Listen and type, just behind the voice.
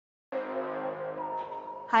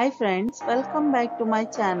Hi friends, welcome back to my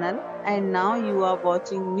channel and now you are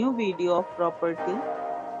watching new video of property.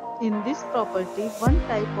 In this property, one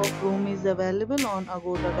type of room is available on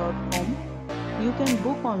agoda.com. You can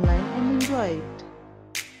book online and enjoy it.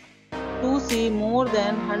 To see more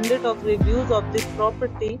than 100 of reviews of this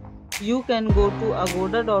property, you can go to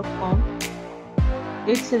agoda.com.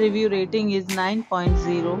 Its review rating is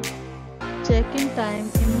 9.0. Check-in time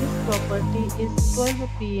in this property is 12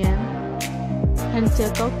 p.m. and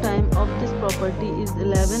checkout time of this property is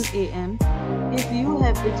 11 a.m. If you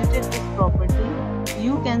have visited this property,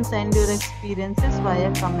 you can send your experiences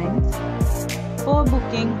via comments. For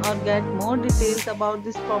booking or get more details about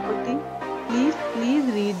this property, please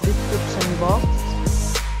read description box.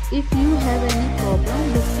 If you have any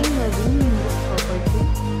problem booking a room in this property,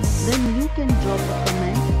 then you can drop a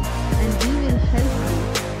comment and we will help you.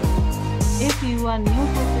 If you are new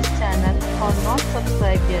to this channel or not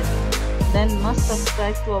subscribed yet, then must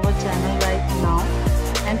subscribe to our channel right now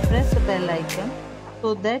and press the bell icon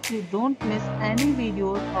so that you don't miss any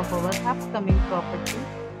videos of our upcoming property.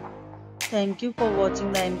 Thank you for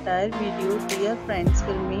watching the entire video. Dear friends,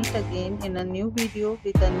 we'll meet again in a new video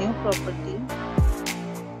with a new property.